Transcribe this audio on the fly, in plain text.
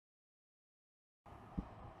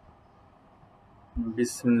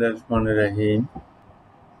বিসমিল্লাহির রহমানির রহিম।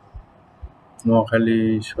 নোয়াখালী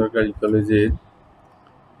সরকারি কলেজের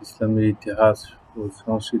ইসলামের ইতিহাস ও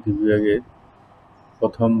সংস্কৃতি বিভাগের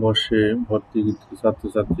প্রথম বর্ষে ভর্তিকৃত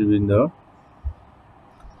ছাত্রছাত্রীবৃন্দ,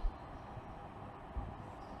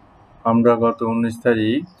 আমরা গত 19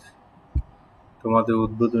 তারিখ তোমাদের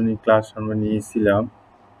উদ্বোধনী ক্লাস আমরা নিয়েছিলাম।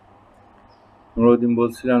 আমরা ওইদিন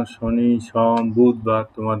বলছিলাম শনি, সোম, বুধবার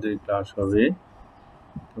তোমাদের ক্লাস হবে।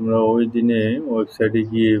 তোমরা ওই দিনে ওয়েবসাইটে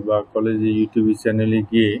গিয়ে বা কলেজে ইউটিউব চ্যানেলে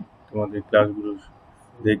গিয়ে তোমাদের ক্লাসগুলো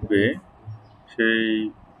দেখবে। সেই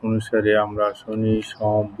অনুসারে আমরা শনি,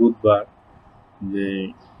 সোম, বুধবার যে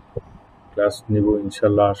ক্লাস নেব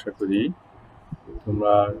ইনশাল্লাহ, আশা করি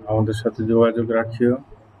তোমরা আমাদের সাথে যোগাযোগ রাখিও।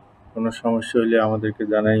 কোনো সমস্যা হলে আমাদেরকে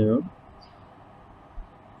জানাইও।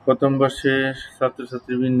 প্রথম বর্ষের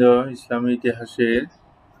ছাত্রছাত্রীবৃন্দ, ইসলামী ইতিহাসের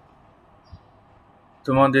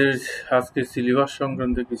তোমাদের আজকে সিলেবাস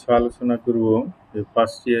সংক্রান্ত কিছু আলোচনা করব।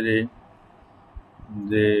 ফার্স্ট ইয়ারে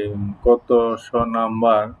যে কত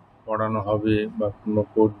নাম্বার পড়ানো হবে বা কোনো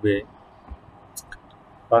পড়বে।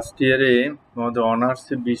 ফার্স্ট ইয়ারে আমাদের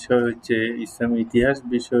অনার্সের বিষয় হচ্ছে ইসলামী ইতিহাস,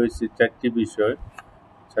 বিষয় হচ্ছে 4টি বিষয়,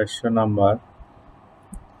 400 নাম্বার।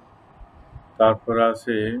 তারপর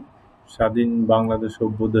আছে স্বাধীন বাংলাদেশ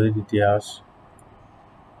অভ্যুদয়ের ইতিহাস।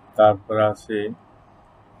 তারপর আছে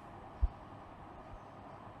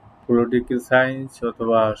পলিটিক্যাল সায়েন্স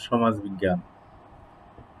অথবা সমাজবিজ্ঞান।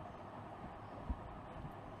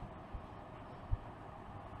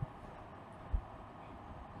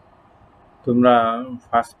 তোমরা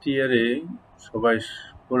ফার্স্ট ইয়ারে সবাই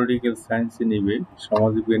পলিটিক্যাল সায়েন্সে নিবে,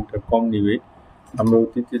 সমাজবিজ্ঞানটা কম নিবে। আমরা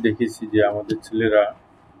অতীতে দেখেছি যে আমাদের ছেলেরা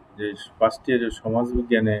যে ফার্স্ট ইয়ারে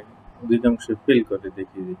সমাজবিজ্ঞানে অধিকাংশ ফেল করে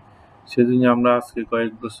দেখেছি। সেজন্য আমরা আজকে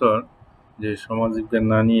কয়েক বছর যে সমাজবিজ্ঞান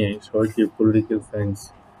না নিয়ে সবাইকে পলিটিক্যাল সায়েন্স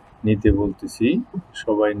নিতে বলতেছি।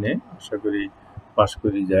 সবাই নে, আশা করি পাশ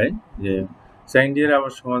করে যায়। যে সেকেন্ড ইয়ারে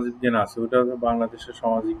আবার সমাজবিজ্ঞান আছে, ওটা বাংলাদেশের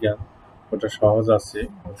সমাজবিজ্ঞান, ওটা সহজ আছে,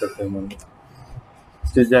 ওটা তেমন।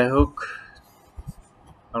 যাই হোক,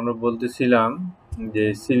 আমরা বলতেছিলাম যে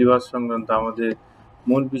সিলেবাস সংক্রান্ত আমাদের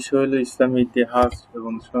মূল বিষয় হলো ইসলামী ইতিহাস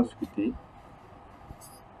এবং সংস্কৃতি।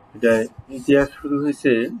 এটা ইতিহাস শুরু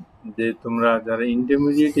হয়েছে যে তোমরা যারা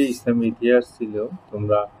ইন্টারমিডিয়েটে ইসলামী ইতিহাস ছিল,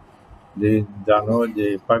 তোমরা যে জানো যে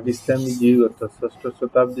পাকিস্তানি যুগ অর্থাৎ 6ষ্ঠ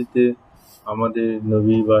শতাব্দীতে আমাদের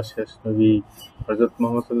নবী বা শেষ নবী হযরত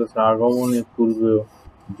মুহাম্মদ সাল্লাল্লাহু আলাইহি ওয়াসাল্লাম আগমনের পূর্বে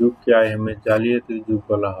যুগকে আইএমএ জালিয়াতের যুগ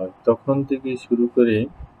বলা হয়। তখন থেকে শুরু করে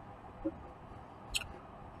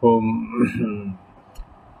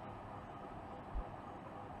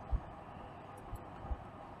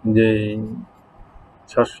যে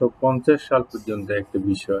 750 সাল পর্যন্ত একটা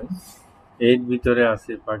বিষয়, এর ভিতরে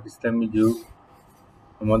আছে পাকিস্তানি যুগ,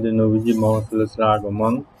 আমাদের নবীজি মুহাম্মদ সাল্লাল্লাহু আলাইহি ওয়াসাল্লাম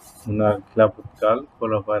আগমন, ওনার খিলাফতকাল,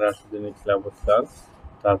 খোলাফায়ে রাশিদিনের খিলাফতকাল।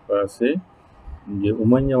 তারপর আছে যে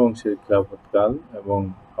উমাইয়া বংশের খিলাফতকাল এবং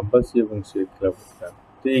আব্বাসীয় বংশের খিলাফতকাল।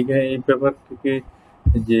 তো এইখানে এই ব্যাপার থেকে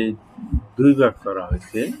যে দুই ভাগ করা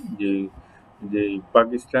হয়েছে, যে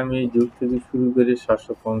পাকিস্তানি যুগ থেকে শুরু করে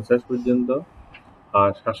 750 পর্যন্ত,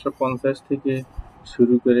 আর 750 থেকে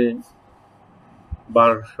শুরু করে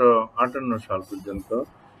 1258 সাল পর্যন্ত।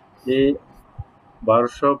 এই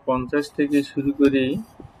 1250 থেকে শুরু করে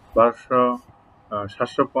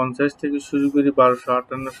 750 থেকে শুরু করে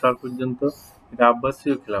 1258 সাল পর্যন্ত এটা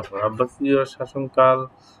আব্বাসীয় খিলাফত, আব্বাসীয় শাসনকাল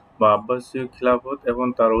বা আব্বাসীয় খিলাফত এবং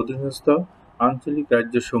তার অধীনস্থ আঞ্চলিক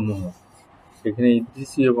রাজ্যসমূহ। এখানে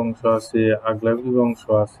ইদ্রিসীয় বংশ আছে, আগলাবি বংশ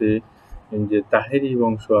আছে, যে তাহেরি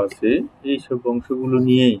বংশ আছে। এইসব বংশগুলো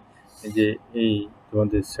নিয়েই যে এই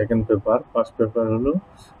তোমাদের সেকেন্ড পেপার, ফার্স্ট পেপার হলো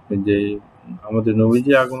যে আমাদের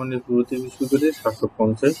নবীজি আগমনের পূর্ব থেকে শুরু করে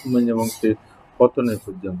 750 উমাইয়া বংশের পতনের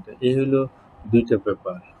পর্যন্ত। এই হলো দুইটা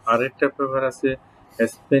পেপার। আরেকটা পেপার আছে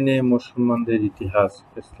স্পেনে মুসলমানদের ইতিহাস,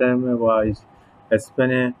 ইসলামে বা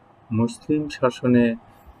স্পেনে মুসলিম শাসনের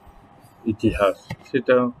ইতিহাস।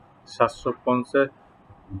 সেটা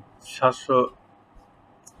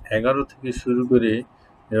 711 থেকে শুরু করে,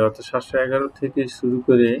 অর্থাৎ 711 থেকে শুরু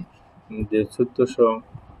করে যে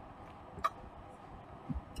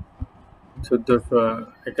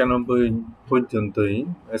 1491 পর্যন্তই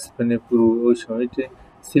স্পেনে পুরো ওই সময়তে।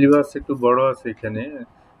 সিলেবাস একটু বড় আছে এখানে।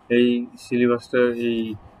 এই সিলেবাসটা এই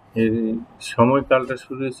সময়কালটা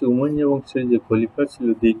শুরু হয়েছে উমাইয়া বংশের যে খলিফা ছিল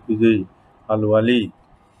দিগ্বিজয়ী আল ওয়ালিদ,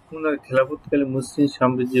 ওনার খেলাফতকালে মুসলিম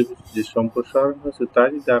সাম্রাজ্যের যে সম্প্রসারণ হয়েছে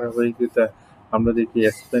তারই ধারাবাহিকতা আমরা দেখি।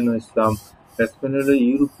 স্পেন ও ইসলাম, স্পেন হলো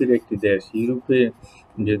ইউরোপের একটি দেশ, ইউরোপে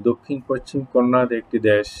যে দক্ষিণ পশ্চিম কর্নার একটি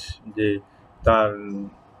দেশ, যে তার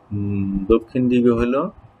দক্ষিণ দিকে হলো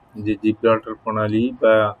যে জিব্রাল্টার প্রণালী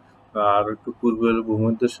বা আর একটু পূর্বে হলো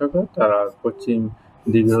ভূমধ্যসাগর, তার পশ্চিম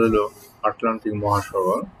দিকে হলো আটলান্টিক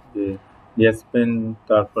মহাসাগর, যে স্পেন,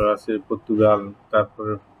 তারপর আছে পর্তুগাল, তারপর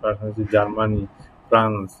আছে জার্মানি,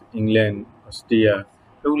 ফ্রান্স, ইংল্যান্ড, অস্ট্রিয়া,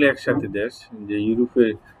 এগুলো একসাথে দেশ। যে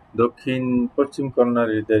ইউরোপের দক্ষিণ পশ্চিম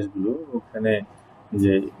কর্নারের দেশগুলো, ওখানে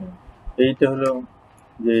যে এইটা হলো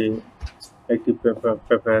যে একটি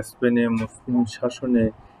পেপার স্পেনে মুসলিম শাসনের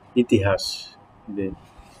ইতিহাস। যে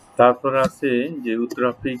তারপর আছে যে উত্তর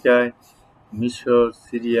আফ্রিকায় মিশর,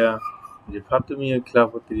 সিরিয়া, যে ফাতিমীয়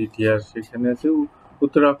খিলাফতের ইতিহাস, সেখানে আছে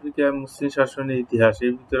উত্তর আফ্রিকায় মুসলিম শাসনের ইতিহাস।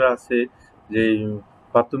 এর ভিতরে আছে যে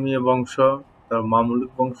ফাতিমীয় বংশ, তার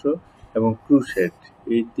মামলুক বংশ এবং ক্রুসেড,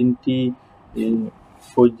 এই তিনটি এই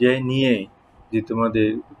পর্যায়ে নিয়ে যে তোমাদের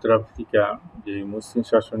উত্তর আফ্রিকা যে মুসলিম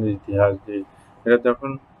শাসনের ইতিহাস, যে এটা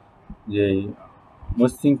তখন যে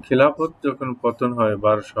মুসলিম খিলাফত যখন পতন হয়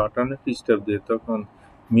 1258 খ্রিস্টাব্দে, তখন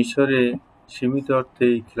মিশরে সীমিত অর্থে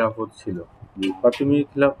এই খিলাফত ছিল। যে ফাতিমি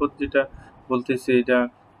খিলাফত যেটা বলতেছে, এটা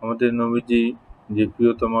আমাদের নবীজি যে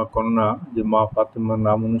প্রিয়তমা কন্যা যে মা ফাতেমার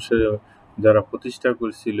নাম অনুসারে যারা প্রতিষ্ঠা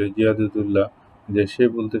করেছিল জিয়াদুদ্দৌলা, যে সে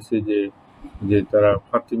বলতেছে যে যে তারা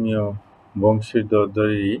ফাতিমীয় বংশের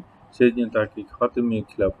ধরেই, সেই জন্য তাকে ফাতিমি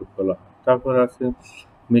খিলাফত বলা হয়। তারপর আছে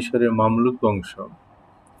মিশরের মামলুক বংশ।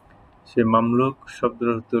 সে মামলুক শব্দের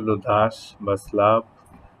অর্থ হলো দাস বা স্লাভ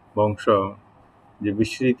বংশ। যে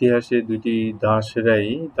বিশ্বের ইতিহাসে দুটি দাসেরাই,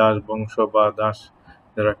 দাস বংশ বা দাস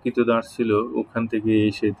যারা কৃতদাস ছিল, ওখান থেকে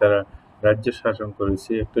এসে তারা রাজ্য শাসন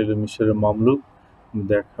করেছে। একটা হলো মিশরের মামলুক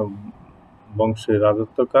দেখা বংশের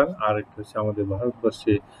রাজত্বকাল, আর একটা হচ্ছে আমাদের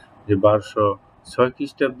ভারতবর্ষে যে 1206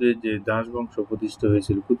 খ্রিস্টাব্দে যে দাস বংশ প্রতিষ্ঠা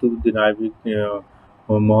হয়েছিল, কুতুবউদ্দিন আইবিক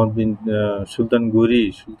ও মোহাম্মদ বিন সুলতান গৌরি,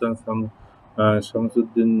 সুলতান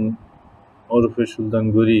শামসুদ্দিন ওরফে সুলতান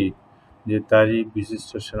গৌরি, যে তারই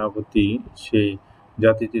বিশিষ্ট সেনাপতি, সেই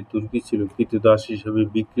জাতিটি তুর্কি ছিল, কৃতদাস হিসেবে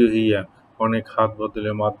বিক্রি হইয়া অনেক হাত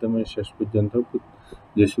বদলের মাধ্যমে শেষ পর্যন্ত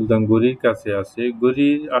যে সুলতান গৌরির কাছে আছে।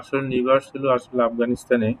 গৌরির আসল নিবাস ছিল আসলে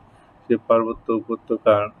আফগানিস্তানে। সে পার্বত্য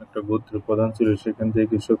উপত্যকার একটা গোত্র প্রধান ছিল, সেখান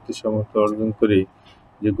থেকে শক্তি সামর্থ্য অর্জন করে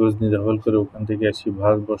যে গজনি দখল করে ওখান থেকে আসি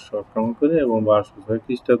ভারতবর্ষ আক্রমণ করে, এবং 1206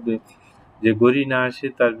 খ্রিস্টাব্দে যে গৌরি না আসে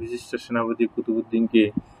তার বিশিষ্ট সেনাপতি কুতুবউদ্দিনকে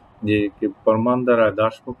যে ফরমান দ্বারা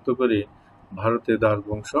দাসমুক্ত করে ভারতে দাস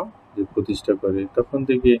বংশ যে প্রতিষ্ঠা করে। তখন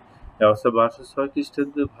থেকে 1206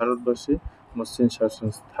 খ্রিস্টাব্দে ভারতবর্ষে মুসলিম শাসন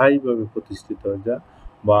স্থায়ীভাবে প্রতিষ্ঠিত হয়ে যায়,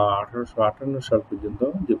 বা 1858 সাল পর্যন্ত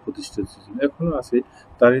যে প্রতিষ্ঠিত ছিল, এখনো আছে।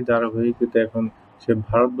 তারই ধারাবাহিকতা এখন সে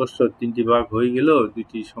ভারতবর্ষ 3টি ভাগ হয়ে গেল,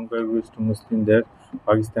 2টি সংখ্যাগরিষ্ঠ মুসলিম দেশ,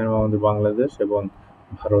 পাকিস্তান এবং আমাদের বাংলাদেশ, এবং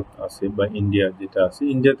ভারত আছে বা ইন্ডিয়া যেটা আছে।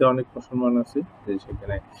 ইন্ডিয়াতে অনেক মুসলমান আছে, যে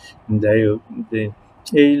সেখানে যাই হোক, যে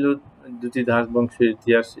এই হলো দুটি দাস বংশের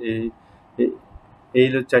ইতিহাস। এই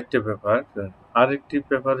হলো 4টে পেপার। আরেকটি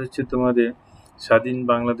পেপার হচ্ছে তোমাদের স্বাধীন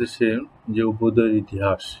বাংলাদেশের যে অভ্যুদয়ের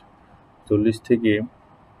ইতিহাস, 40 থেকে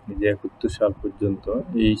যে 71 সাল পর্যন্ত,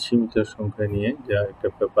 এই সীমিত সংখ্যা নিয়ে যা একটা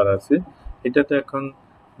পেপার আছে। এটাতে এখন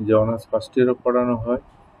যে অনার্স ফার্স্ট ইয়ারও পড়ানো হয়,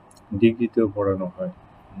 ডিগ্রিতেও পড়ানো হয়,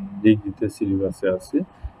 ডিগ্রিতে সিলেবাসে আছে,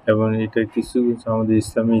 এবং এটা কিছু কিছু আমাদের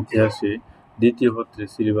ইসলামী ইতিহাসে দ্বিতীয় পত্রের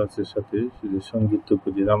সিলেবাসের সাথে সংযুক্ত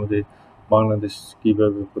করি। আমাদের বাংলাদেশ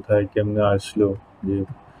কিভাবে কোথায় কেমনে আসলো, যে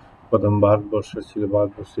প্রথম ভারতবর্ষ ছিল,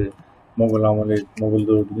 ভারতবর্ষে মোগল আমলে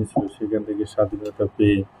মোগলদের অধীনে ছিল, সেখান থেকে স্বাধীনতা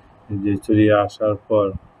পেয়ে যে চলে আসার পর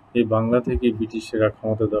এই বাংলা থেকে ব্রিটিশরা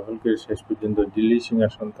ক্ষমতা দখল করে শেষ পর্যন্ত দিল্লি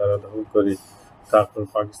সিংহাসন তারা দখল করে। তারপর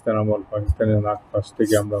পাকিস্তান আমল, পাকিস্তানের নাগপাশ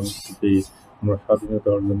থেকে আমরা মুক্তি পেয়ে আমরা স্বাধীনতা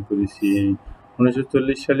অর্জন করেছি। এই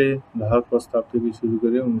 1940 সালে ভারত প্রস্তাব থেকে শুরু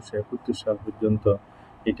করে 1971 সাল পর্যন্ত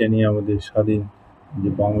এটা নিয়ে আমাদের স্বাধীন যে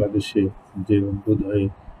বাংলাদেশে যে অভ্যুদয়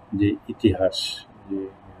যে ইতিহাস, যে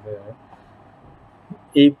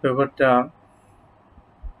এই ব্যাপারটা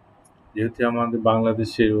যেহেতু আমাদের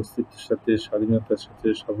বাংলাদেশের অস্তিত্বের সাথে, স্বাধীনতার সাথে,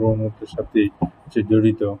 সার্বভৌমত্বের সাথে যে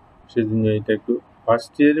জড়িত, সেজন্য এটা একটু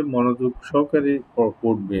ফার্স্ট ইয়ারে মনোযোগ সহকারে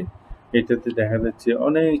পড়বে। এটাতে দেখা যাচ্ছে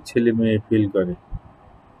অনেক ছেলে মেয়ে ফেল করে।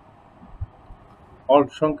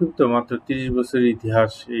 সংক্ষিপ্ত মাত্র 30 বছরের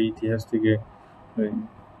ইতিহাস, এই ইতিহাস থেকে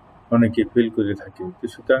অনেকে ফেল করে থাকে। তো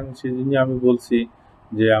সুতরাং সেজন্য আমি বলছি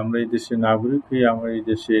যে আমরা এই দেশের নাগরিক হয়ে আমরা এই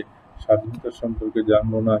দেশে স্বাধীনতা সম্পর্কে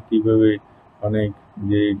জানবো না কিভাবে? অনেক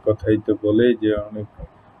যে কথাই তো বলে যে অনেক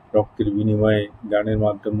রক্তের বিনিময়ে, গানের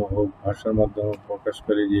মাধ্যমে হোক, ভাষার মাধ্যমে হোক, প্রকাশ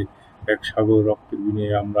করে যে এক সাগর রক্তের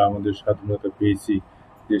বিনিময়ে আমরা আমাদের স্বাধীনতা পেয়েছি।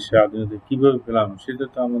 যে স্বাধীনতা কিভাবে পেলাম সেটা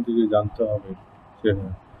তো আমাদেরকে জানতে হবে।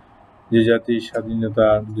 যে জাতি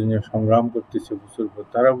স্বাধীনতার জন্য সংগ্রাম করতেছে বছর পর,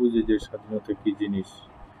 তারা বুঝে যে স্বাধীনতা কি জিনিস।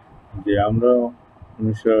 যে আমরা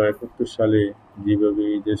 1971 সালে যেভাবে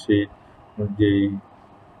এই দেশে যে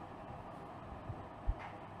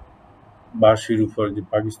বাসীর উপর যে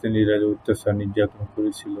পাকিস্তানিরা অত্যাচার নির্যাতন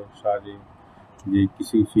করেছিল, যে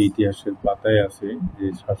কিছু কিছু ইতিহাসের পাতায় আছে যে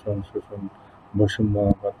শাসন শোষণ বৈষম্য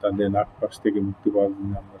বা তাদের নাগপাশ থেকে মুক্তি পাওয়ার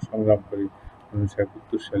জন্য আমরা সংগ্রাম করি।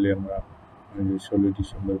 1971 সালে আমরা 16ই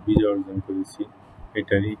ডিসেম্বর বিজয় অর্জন করেছি,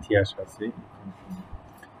 এটার ইতিহাস আছে।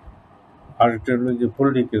 আর এটা হলো যে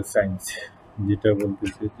পলিটিক্যাল সায়েন্স, যেটা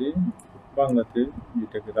বলতেছে যে বাংলাতে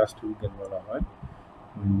যেটাকে রাষ্ট্রবিজ্ঞান বলা হয়।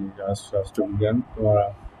 রাষ্ট্রবিজ্ঞান তোমার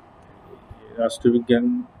রাষ্ট্রবিজ্ঞান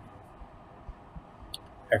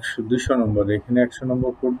 200 নম্বর, এখানে 100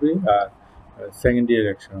 নম্বর পড়বে, আর সেকেন্ড ইয়ার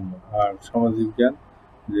 100 নম্বর, আর সমাজবিজ্ঞান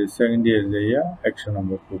যে সেকেন্ড ইয়ার যাইয়া 100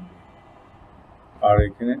 নম্বর পড়বে। আর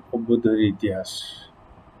এখানে অভ্যুদয়ের ইতিহাস।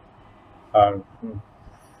 আর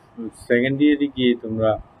সেকেন্ড ইয়ারে গিয়ে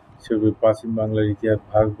তোমরা সেভাবে প্রাচীন বাংলার ইতিহাস,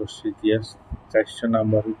 ভারতবর্ষের ইতিহাস 400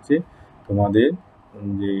 নাম্বার হচ্ছে তোমাদের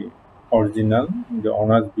যে অরিজিনাল যে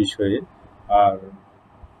অনার্স বিষয়ে। আর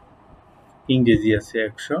ইংরেজি আছে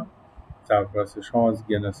 100, তারপর আছে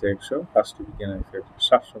সমাজবিজ্ঞান আছে 100, রাষ্ট্রবিজ্ঞান আছে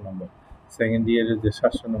 700 নম্বর। সেকেন্ড ইয়ারে যে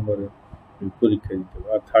 700 নম্বরের পরীক্ষা দিতে হবে,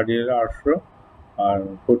 আর থার্ড ইয়ারে 800, আর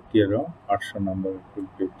ফোর্থ ইয়ারেও 800 নম্বরের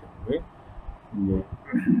পরীক্ষা দিতে হবে।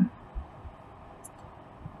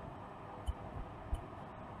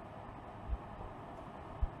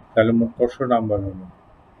 তাহলে মোট কত নাম্বার হলো?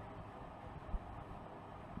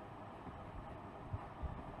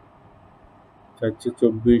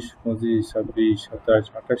 424, 25, 26, 27,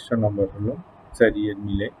 28 নম্বর হলো 4 ইয়ার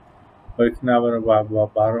মিলে। ওইখানে আবার 12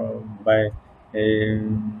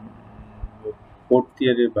 ফোর্থ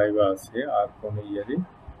ইয়ারে ভাইবা আছে, আর কোন ইয়ারে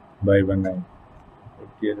ভাইবা নাই।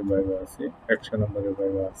 ফোর্থ ইয়ারে ভাইবা আছে, 100 নম্বরের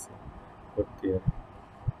ভাইবা আছে ফোর্থ ইয়ারে।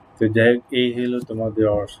 তো যাই হোক, এই হলো তোমাদের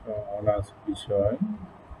অনার্স বিষয়।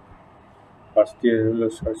 ফার্স্ট ইয়ার হলো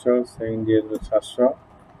 600, সেকেন্ড ইয়ার হলো 700,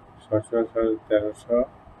 700, 1300,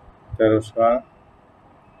 1300,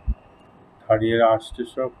 থার্ড ইয়ারে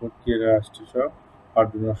 800, ফোর্থ ইয়ারে 800, আর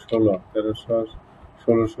 16, 1300,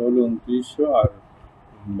 1600 হলো 2900, আর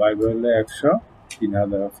বাইবা হলো 100,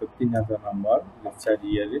 3000 আছে, 3000 নাম্বার 4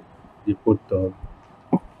 ইয়ারে যে পড়তে হবে।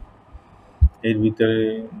 এর ভিতরে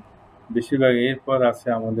বেশিরভাগ এরপর আছে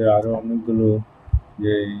আমাদের আরো অনেকগুলো,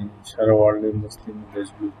 যে সারা ওয়ার্ল্ডের মুসলিম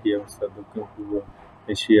দেশগুলোর কী অবস্থা, দক্ষিণ পূর্ব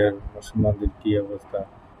এশিয়ার মুসলমানদের কী অবস্থা,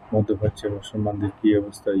 মধ্যপ্রাচ্যের মুসলমানদের কী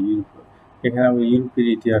অবস্থা, ইউরোপ, এখানে আমরা ইউরোপের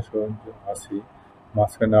ইতিহাস আছে।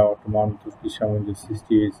 মাঝখানে অটোমান তুর্কি সাম্রাজ্যের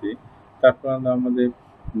সৃষ্টি হয়েছে। তারপর আমাদের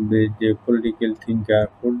যে পলিটিক্যাল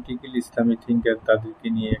ইসলামিক থিঙ্কার, তাদেরকে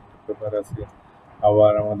নিয়ে একটা পেপার আছে।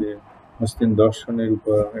 আবার আমাদের মুসলিম দর্শনের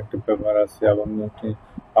উপর একটা পেপার আছে। আবার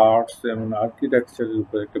আর্টস এবং আর্কিটেকচারের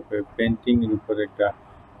উপর একটা, পেন্টিং এর উপর একটা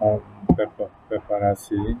পেপার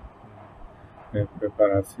আছে।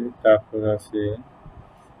 তারপর আছে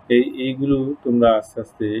এইগুলো তোমরা আস্তে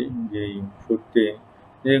আস্তে যে পড়তে,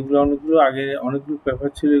 এগুলো অনেকগুলো পেপার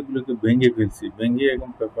ছিল, এগুলোকে ভেঙে ফেলছি, ভেঙে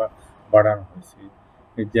এখন পেপার বাড়ানো হয়েছে।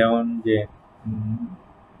 যেমন যে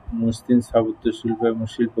মুসলিম স্থাপত্য শিল্প এবং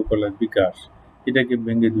শিল্পকলার বিকাশ, এটাকে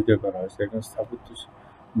ভেঙে দুটো করা হয়েছে। এখন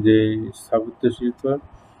স্থাপত্য শিল্প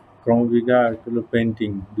ক্রমবিকাশ আর হলো পেন্টিং,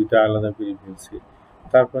 দুটা আলাদা করে ফেলছে।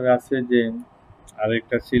 তারপরে আছে যে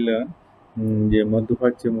আরেকটা ছিল যে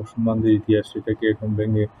মধ্যপ্রাচ্যের মুসলমানদের ইতিহাস, সেটাকে এখন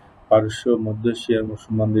ভেঙে পারস্য মধ্য এশিয়ার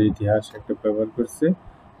মুসলমানদের ইতিহাস একটা ব্যবহার করছে।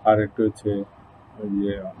 আর একটা হচ্ছে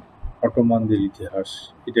যে অটোমানদের ইতিহাস,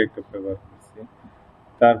 এটা একটা ব্যবহার করছে।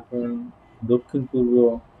 তারপর দক্ষিণ পূর্ব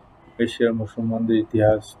এশিয়ার মুসলমানদের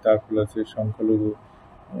ইতিহাস, তারপর আছে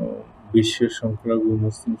বিশ্বের সংখ্যালঘু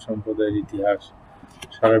মুসলিম সম্প্রদায়ের ইতিহাস,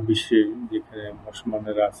 সারা বিশ্বে যেখানে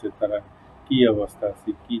মুসলমানেরা আছে তারা কি অবস্থা আছে,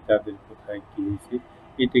 কি তাদের কোথায় কি হয়েছে,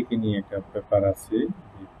 এটাকে নিয়ে একটা পেপার আছে,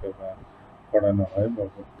 এই পেপার পড়ানো হয় বা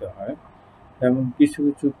পড়তে হয়। এমন কিছু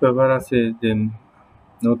কিছু পেপার আছে যে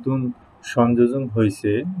নতুন সংযোজন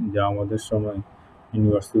হয়েছে, যা আমাদের সময়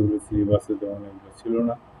ইউনিভার্সিটিগুলো সিলেবাসে তেমন এগুলো ছিল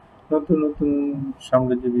না। নতুন নতুন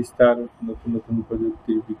সাম্রাজ্য বিস্তার, নতুন নতুন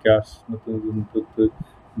প্রযুক্তির বিকাশ, নতুন নতুন তথ্যের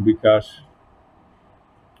বিকাশ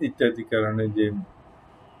ইত্যাদি কারণে যে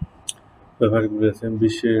পেপারগুলো আছে,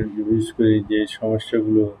 বিশ্বের বিশেষ করে যে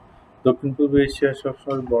সমস্যাগুলো, দক্ষিণ পূর্ব এশিয়ার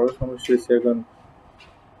সবসময় বড় সমস্যা হচ্ছে এখন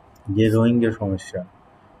যে রোহিঙ্গা সমস্যা,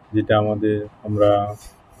 যেটা আমরা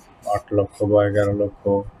 8 লক্ষ বা 11 লক্ষ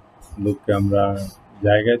লোককে আমরা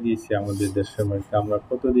জায়গা দিয়েছি আমাদের দেশের মধ্যে। আমরা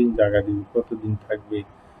কতদিন জায়গা দিব, কতদিন থাকবে,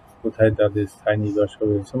 কোথায় তাদের স্থায়ী নিবাস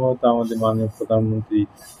হবে। সম্ভবত আমাদের মাননীয় প্রধানমন্ত্রী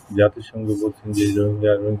জাতিসংঘ বলছেন যে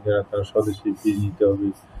রোহিঙ্গারা তারা স্বদেশে ফিরে নিতে হবে।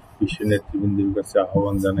 বিশ্ব নেতৃবৃন্দের কাছে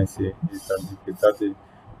আহ্বান জানাইছে যে তাদেরকে তাদের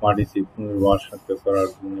মাটিতে পুনর্বাসন করার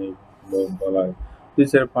জন্য বলা হয়।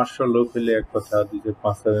 2,500 লোক হলে এক কথা,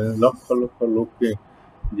 2,500 লক্ষ লক্ষ লোককে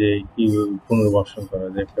যে কিভাবে পুনর্বাসন করা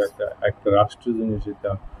যায়, একটা রাষ্ট্রের জন্য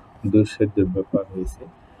সেটা দুঃসাধ্যের ব্যাপার হয়েছে।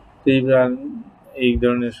 তো এইবার এই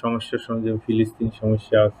ধরনের সমস্যার সঙ্গে ফিলিস্তিন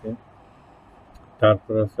সমস্যা আছে,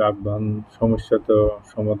 তারপর আছে আফগান সমস্যা তো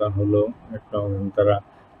সমাধান হলো একটা, তারা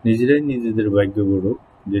নিজেরাই নিজেদের ভাগ্য গড়ুক,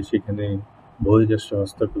 যে সেখানে বহিরাষ্ট্র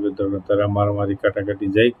হস্তক্ষেপের দরকার, তারা মারামারি কাটাকাটি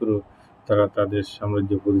যাই করুক, তারা তাদের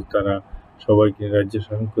সাম্রাজ্য করুক, তারা সবাইকে রাজ্য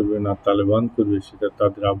শাসন করবে না তালেবান করবে সেটা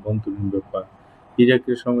তাদের আভ্যন্তরীণ ব্যাপার।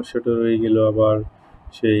 ইরাকের সমস্যাটা রয়ে গেল, আবার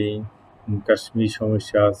সেই কাশ্মীর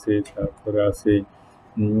সমস্যা আছে, তারপরে আছে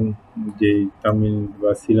যে তামিল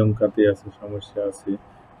বা শ্রীলঙ্কাতে আছে সমস্যা আছে,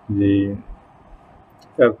 যে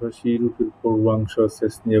তারপর ইউরোপের পূর্বাংশ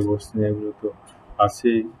চেচনিয়া বসনিয়া এগুলো তো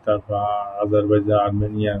আছেই, তারপর আজারবাইজান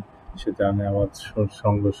আর্মেনিয়া সেখানে আবার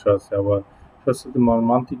সংঘর্ষ আছে, আবার সবচেয়ে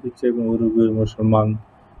মর্মান্তিক হচ্ছে এবং উরুগুয়ের মুসলমান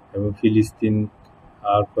এবং ফিলিস্তিন,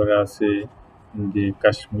 তারপরে আছে যে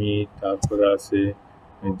কাশ্মীর, তারপরে আছে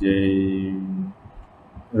যে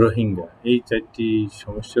রোহিঙ্গা। এই চারটি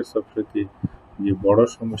সমস্যার সবচেয়ে যে বড়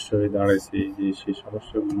সমস্যা হয়ে দাঁড়াইছে, যে সেই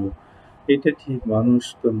সমস্যাগুলো এটা ঠিক মানুষ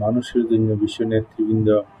তো মানুষের জন্য বিশ্ব নেতৃবৃন্দ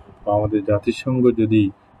বা আমাদের জাতিসংঘ যদি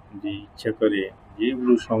যে ইচ্ছা করে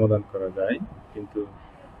যেগুলো সমাধান করা যায়, কিন্তু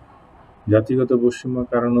জাতিগত বৈষম্য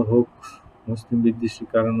কারণে হোক, মুসলিম বিদ্বেষী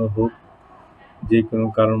কারণে হোক, যে কোনো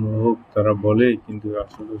কারণ হোক তারা বলে, কিন্তু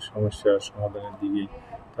আসলে সমস্যার সমাধানের দিকে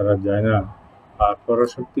তারা যায় না। আর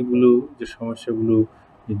পরাশক্তিগুলো যে সমস্যাগুলো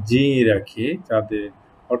জিইয়ে রাখে তাদের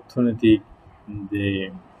অর্থনৈতিক যে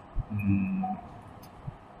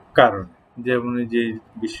কারণ, যেমন এই যে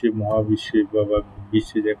মহাবিশ্বে বা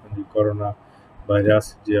বিশ্বে এখন যে করোনা ভাইরাস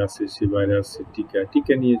যে আছে, সেই ভাইরাসের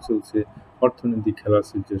টিকা নিয়ে চলছে, অর্থনৈতিক খেলা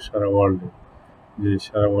চলছে সারা ওয়ার্ল্ডে, যে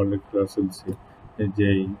সারা ওয়ার্ল্ডে খেলা চলছে। যে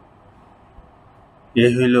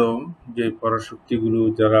হইল যে পরাশক্তিগুলো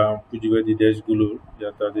যারা পুঁজিবাদী দেশগুলো, যা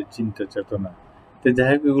তাদের চিন্তা চেতনা, তো যাই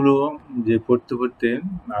হোক এগুলো যে পড়তে পড়তে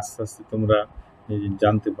আস্তে আস্তে তোমরা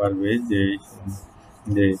জানতে পারবে যে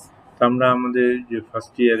যে আমরা আমাদের যে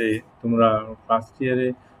ফার্স্ট ইয়ারে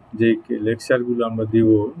যে লেকচারগুলো আমরা দেব,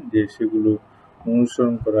 যে সেগুলো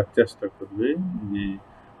অনুসরণ করার চেষ্টা করবে, যে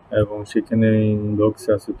এবং সেখানে বক্স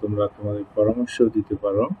আছে, তোমরা তোমাদের পরামর্শও দিতে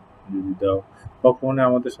পারো, যদি দাও কখনো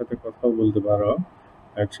আমাদের সাথে কথাও বলতে পারো।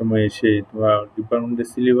 এক সময় এসে তোমার ডিপার্টমেন্টের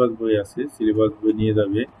সিলেবাস বই আছে, সিলেবাস বই নিয়ে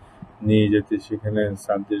যাবে, নিয়ে যেতে সেখানে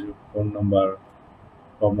স্যারদের ফোন নাম্বার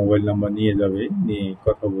বা মোবাইল নাম্বার নিয়ে যাবে, নিয়ে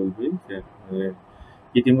কথা বলবে।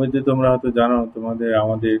 ইতিমধ্যে তোমরা হয়তো জানো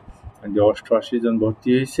আমাদের যে 88 জন ভর্তি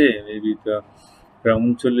হয়েছে, এর ভিতরে প্রায়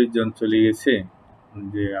 39 জন চলে গেছে,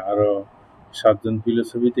 যে আরো 7 জন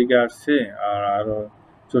ফিলোসফি থেকে আসছে, আর আরো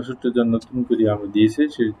 64 জন নতুন করে আমরা দিয়েছে,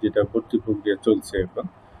 যেটা ভর্তি প্রক্রিয়া চলছে এখন,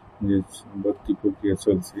 যে ভর্তি প্রক্রিয়া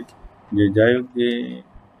চলছে। যে যাই হোক, যে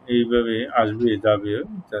এইভাবে আসবে যাবে,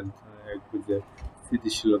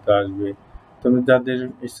 স্থিতিশীলতা আসবে। তবে যাদের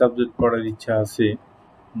এই সাবজেক্ট পড়ার ইচ্ছা আছে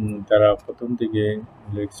তারা প্রথম থেকে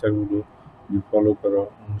লেকচারগুলো ফলো করো,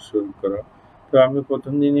 অনুসরণ করো। তো আমি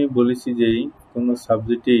প্রথম দিনই বলেছি যে কোনো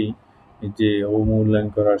সাবজেক্টেই যে অবমূল্যায়ন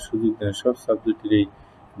করার সুযোগ নেই, সব সাবজেক্টেরই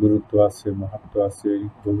গুরুত্ব আছে, মাহাত্ম্য আছে,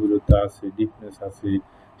 গভীরতা আছে, ডিপনেস আছে,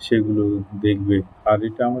 সেগুলো দেখবে। আর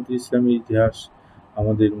এটা আমাদের ইসলামী ইতিহাস,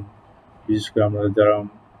 আমাদের বিশেষ করে আমরা যারা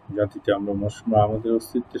জাতিতে আমরা আমাদের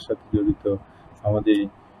অস্তিত্বের সাথে জড়িত, আমাদের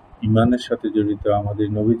ইমানের সাথে জড়িত, আমাদের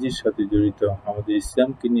নবীজির সাথে জড়িত, আমাদের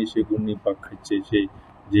ইসলামকে নিয়ে সে ঘূর্ণিপাক খাচ্ছে সেই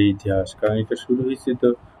যে ইতিহাস, কারণ এটা শুরু হয়েছে তো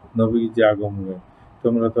নবীর যে আগমনে।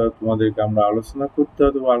 তোমাদেরকে আমরা আলোচনা করতে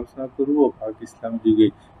হবে বা আলোচনা করবো পাক ইসলাম যুগে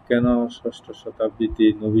কেন 6ষ্ঠ শতাব্দীতে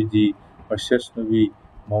নবীজি বা শেষ নবী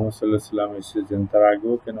মোহাম্মদ সাল্লাহ সাল্লাম এসেছেন, তার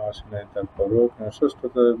আগেও কেন আসে নাই, তারপরেও কেন 6ষ্ঠ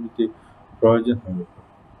শতাব্দীতে প্রয়োজন হলো।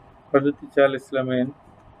 হযরত ঈসা আলাইহিস সালামের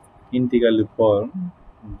ইন্তিকালের পর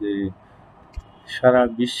যে সারা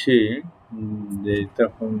বিশ্বে যে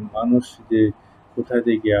তখন মানুষ যে কোথা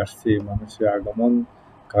থেকে আসছে, মানুষের আগমন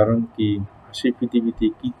কারণ কি, আসে পৃথিবীতে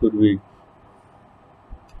কি করবে,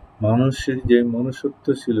 মানুষের যে মনুষ্যত্ব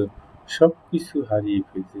ছিল সবকিছু হারিয়ে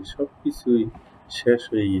ফেলছে, সবকিছুই শেষ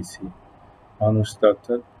হয়ে গেছে। মানুষ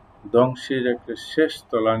অর্থাৎ ধ্বংসের একটা শেষ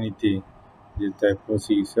তলানিতে যে তাই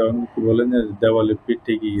পৌঁছে গেছে। অনেকে বলেন না দেওয়ালে পেট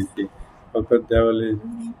ঠেকে গেছে, অর্থাৎ দেওয়ালের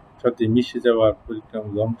সাথে মিশে যাওয়ার পরিক্রম,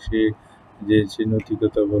 ধ্বংসে যে সে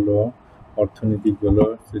নৈতিকতা বলো, অর্থনৈতিক বলো,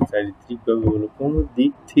 সে চারিত্রিকভাবে বলো, কোনো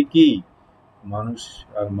দিক থেকেই মানুষ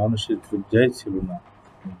আর মানুষের পর্যায়ে ছিল না।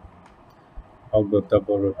 অজ্ঞতা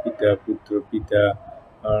বড়, পিতা পুত্র, পিতা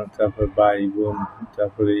তারপর ভাই বোন,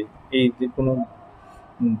 তারপরে এই যে কোনো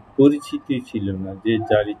পরিচিতি ছিল না, যে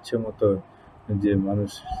যার ইচ্ছে মতো যে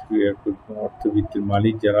মানুষ অর্থবিত্তের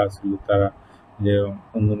মালিক যারা ছিল তারা যে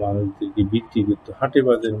অন্য মানুষদেরকে বিক্রি করতো, হাটে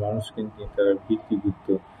বাজারে মানুষ কিন্তু তারা বিক্রি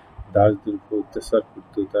করতো, দাসদের উপর অত্যাচার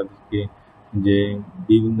করতো, তাদেরকে যে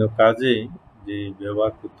বিভিন্ন কাজে যে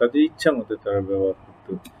ব্যবহার করতো, তাদের ইচ্ছা মতো তারা ব্যবহার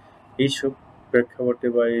করতো। এইসব প্রেক্ষাপটে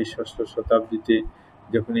বা এই ষষ্ঠ শতাব্দীতে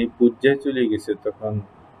যখন এই পর্যায়ে চলে গেছে, তখন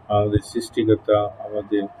আমাদের সৃষ্টিকর্তা,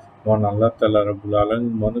 আমাদের মহান আল্লাহ তাআলা রাব্বুল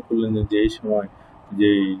আলামিন মনে করলেন যে এই সময়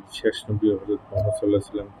যে শেষ নবী হযরত মুহাম্মদ সাল্লাল্লাহু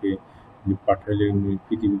আলাইহি সাল্লামকে যে পাঠাইলেন এই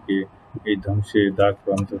পৃথিবীকে এই ধ্বংসের দ্বার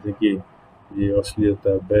প্রান্ত থেকে, যে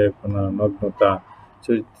অশ্লীলতা, বেহায়াপনা, নগ্নতা,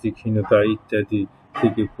 চরিত্রহীনতা ইত্যাদি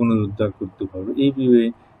থেকে পুনরুদ্ধার করতে পারবে। এই ভেবে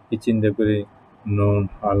এই চিন্তা করে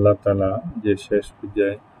আল্লাহ তাআলা যে শেষ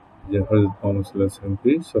পর্যায়ে যে হযরত মুহাম্মদ সাল্লাল্লাহু আলাইহি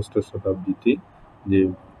সাল্লামকে ষষ্ঠ শতাব্দীতে যে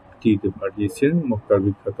পৃথিবীতে পাঠিয়েছেন মক্কার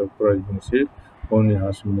বিখ্যাত কুরাইশ বংশের বনী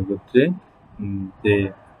হাশিম গোত্রে যে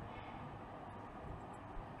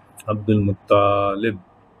আব্দুল মুত্তালিব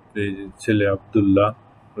ছেলে আব্দুল্লাহ,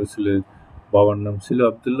 রসুলের বাবার নাম ছিল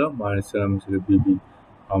আব্দুল্লাহ, মায়ের নাম ছিল বিবি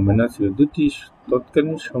আমেনা, ছিল দুটি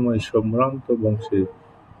তৎকালীন সময় সম্ভ্রান্ত বংশের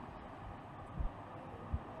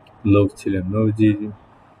লোক ছিলেন।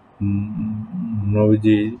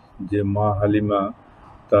 নবীজির যে মা হালিমা,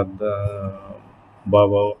 তার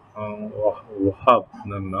বাবা ওয়াহাব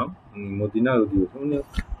ওনার নাম, মদিনার অধিবাসী, উনি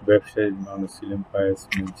ব্যবসায়ী মানুষ ছিলেন,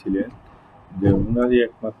 পায়াসম্যান ছিলেন, যে উনারই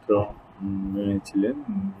একমাত্র মেয়ে ছিলেন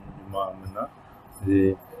মা আমেনা। যে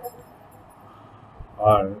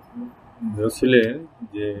আর রসুলের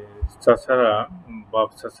যে চাচারা, বাপ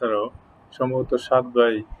চাচারাও সম্ভবত 7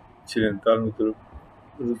 ভাই ছিলেন, তার ভিতরে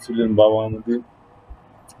ছিলেন বাবা, আমাদের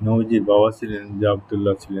নবীজির বাবা ছিলেন যে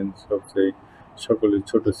আব্দুল্লাহ ছিলেন সবচেয়ে সকলে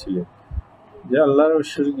ছোট ছিলেন। যে আল্লাহর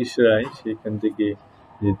ঐশ্বরিক ইশরায় সেখান থেকে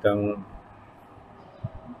যে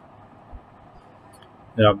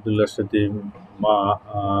আব্দুল্লাহর সাথে মা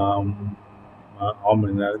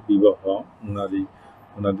আমেনার বিবাহ,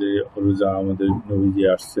 ওনাদের রোজা আমাদের নবীজি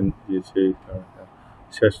আসছেন যে সেই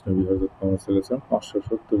শেষ নবী হযরত মুহাম্মদ সাল্লাল্লাহু আলাইহি ওয়াসাল্লাম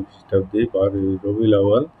 570 খ্রিস্টাব্দে 12 রবিউল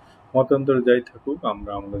আউয়াল, মতান্তর যাই থাকুক,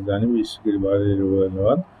 আমরা জানি বিশেষ করে 12 রবিউল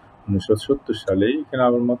আউয়াল 1970 সালে। এখানে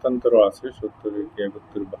আবার মতান্তর আছে, 70,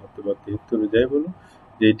 71, 72 বা 73 যাই বলুন,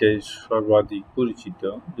 যেটাই সর্বাধিক পরিচিত।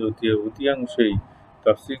 যে অধিকাংশই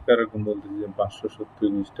তাফসীরকারগণ বলতেছে যে 570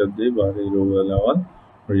 খ্রিস্টাব্দে 12 রবিউল আউয়াল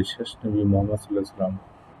শেষ নবী মুহাম্মদ সাল্লাল্লাহু আলাইহি ওয়াসাল্লাম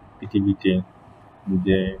পৃথিবীতে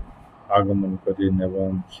যে আগমন করেন, এবং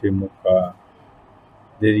সে মক্কা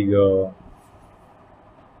দীর্ঘ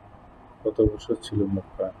কত বছর ছিল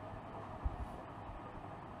মক্কা?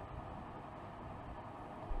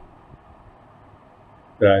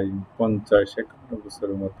 প্রায় 50-51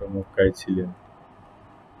 বছরের মতো মক্কায় ছিলেন।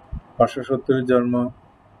 570 জন্ম,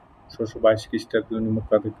 622 খ্রিস্টাব্দে উনি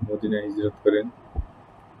মক্কা থেকে মদিনায় হিজরত করেন।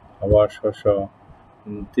 আবার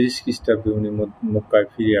 630 খ্রিস্টাব্দে উনি মক্কায়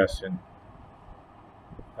ফিরে আসেন।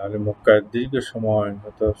 তাহলে মক্কায় দীর্ঘ সময়,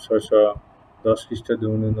 অর্থাৎ 610 খ্রিস্টাব্দে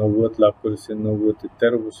উনি নবুয়ত লাভ করেছেন। নবুয়তের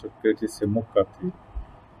 13 বছর কেটেছে মক্কাতে,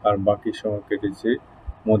 আর বাকি সময় কেটেছে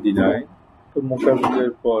মদিনায়। তো মক্কা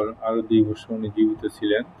বিজয়ের পর আরো 2 বছর উনি জীবিত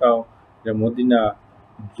ছিলেন। তাও যে মদিনা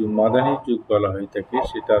মাদানী যুগ বলা হয়ে থাকে,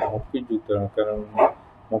 সেটা মক্কি যুগ না, কারণ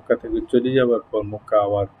মক্কা থেকে চলে যাবার পর মক্কা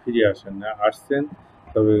আবার ফিরে আসেন না, আসছেন,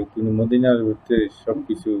 তবে তিনি মদিনার ভিতরে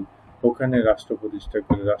সবকিছু ওখানে রাষ্ট্র প্রতিষ্ঠা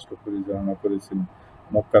করে রাষ্ট্র পরিচালনা করেছেন।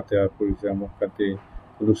 মক্কাতে আর মক্কাতে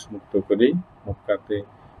পুরুষ মুক্ত করে, মক্কাতে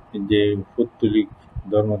যে পৌত্তলিক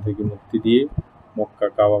ধর্ম থেকে মুক্তি দিয়ে, মক্কা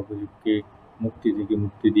কাবা শরীফকে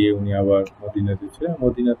মুক্তি দিয়ে উনি আবার মদিনাতে ছিলেন।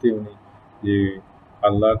 মদিনাতে উনি যে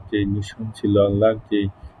আল্লাহর যে মিশন ছিল, আল্লাহর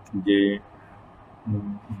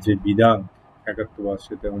যে বিধান একাত্মবাদ,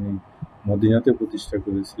 সেটা উনি মদিনাতে প্রতিষ্ঠা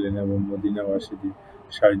করেছিলেন, এবং মদিনাবাসীদের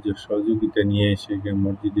সাহায্য সহযোগিতা নিয়ে সেখানে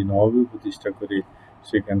মসজিদে নববী প্রতিষ্ঠা করে,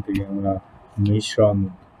 সেখান থেকে আমরা মিশন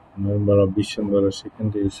সেখান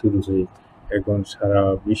থেকে শুরু হয়ে এখন সারা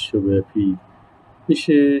বিশ্বব্যাপী,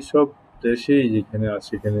 বিশ্বের সব দেশেই যেখানে আছে,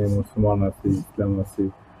 সেখানে মুসলমান আছে, ইসলাম আছে,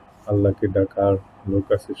 আল্লাহকে ডাকার লোক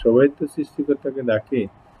আছে। সবাই তো সৃষ্টিকর্তাকে ডাকে,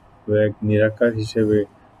 তো এক নিরাকার হিসেবে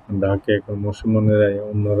ডাকে। এখন মুসলমানেরাই,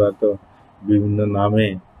 অন্যরা তো বিভিন্ন নামে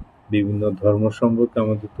বিভিন্ন ধর্ম সম্পর্কে,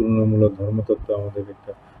 আমাদের তুলনামূলক ধর্মতত্ত্ব আমাদের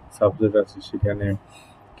একটা সাবজেক্ট আছে, সেখানে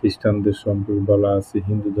খ্রিস্টানদের সম্পর্কে বলা আছে,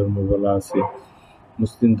 হিন্দু ধর্ম বলা আছে,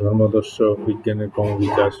 মুসলিম ধর্মদর্শ বিজ্ঞানের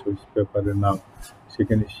ক্রমবিকাশ ব্যাপারের নাম,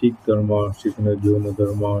 সেখানে শিখ ধর্ম, সেখানে জৈন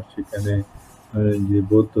ধর্ম, সেখানে যে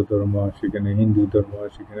বৌদ্ধ ধর্ম, সেখানে হিন্দু ধর্ম,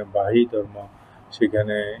 সেখানে বাহাই ধর্ম,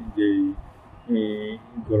 সেখানে যে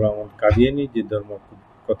গোলাম কাদিয়ানি যে ধর্ম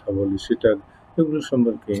কথা বলি, সেটা এগুলো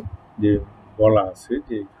সম্পর্কে যে বলা আছে,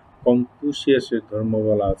 যে কনফুসিয়াসের ধর্ম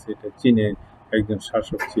বলা আছে, এটা চীনের একজন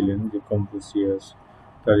শাসক ছিলেন যে কনফুসিয়াস,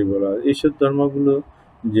 তারই বলা। এইসব ধর্মগুলো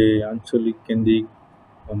যে আঞ্চলিক কেন্দ্রিক,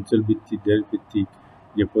 অঞ্চলভিত্তিক, দেশভিত্তিক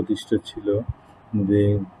যে প্রতিষ্ঠা ছিল, যে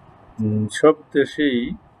সব দেশেই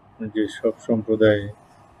যে সব সম্প্রদায়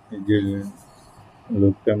যে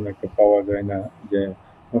লোক তেমন একটা পাওয়া যায় না, যে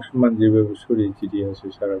মুসলমান যেভাবে ছড়িয়ে ছিটিয়ে আছে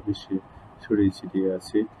সারা বিশ্বে, ছড়িয়ে ছিটিয়ে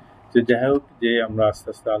আছে। তো যাই হোক, যে আমরা আস্তে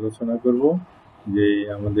আস্তে আলোচনা করব যে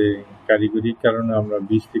আমাদের কারিগরির কারণে আমরা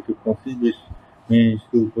 20 থেকে 25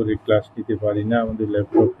 মিনিটের উপরে ক্লাস নিতে পারি না আমাদের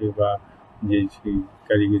ল্যাপটপে বা যে সেই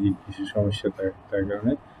কারিগরি কিছু সমস্যা তার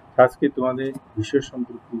কারণে। আজকে তোমাদের বিষয়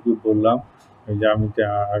সম্পর্কে বললাম যে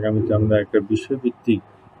আগামীতে আমরা একটা বিষয়ভিত্তিক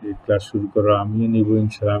যে ক্লাস শুরু করা আমিও নেব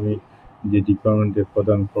ইনশাআল্লাহ। আমি যে ডিপার্টমেন্টের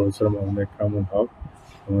প্রধান প্রফেসর মোহাম্মদ কামরুল হক,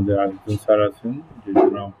 আমাদের আরেকজন স্যার আছেন যে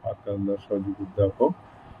জনাব আতাউল্লাহ সহযোগী অধ্যাপক,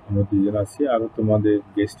 আমরা দুজন আছি। আরও তোমাদের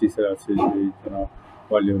গেস্ট টিচার আছে যে জনাব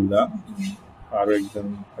ওয়ালিউল্লাহ, আরও একজন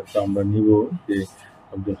হয়তো আমরা নিব যে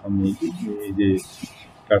আব্দুল হামিদ। এই যে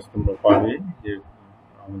ক্লাস তোমরা পাবে যে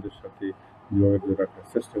আমাদের সাথে যোগাযোগ রাখার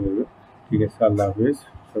চেষ্টা করবে। ঠিক আছে, আল্লাহ হাফেজ।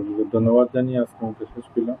 সবাইকে ধন্যবাদ জানিয়ে আজকের মতো শেষ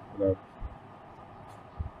করলাম। আল্লাহ হাফেজ।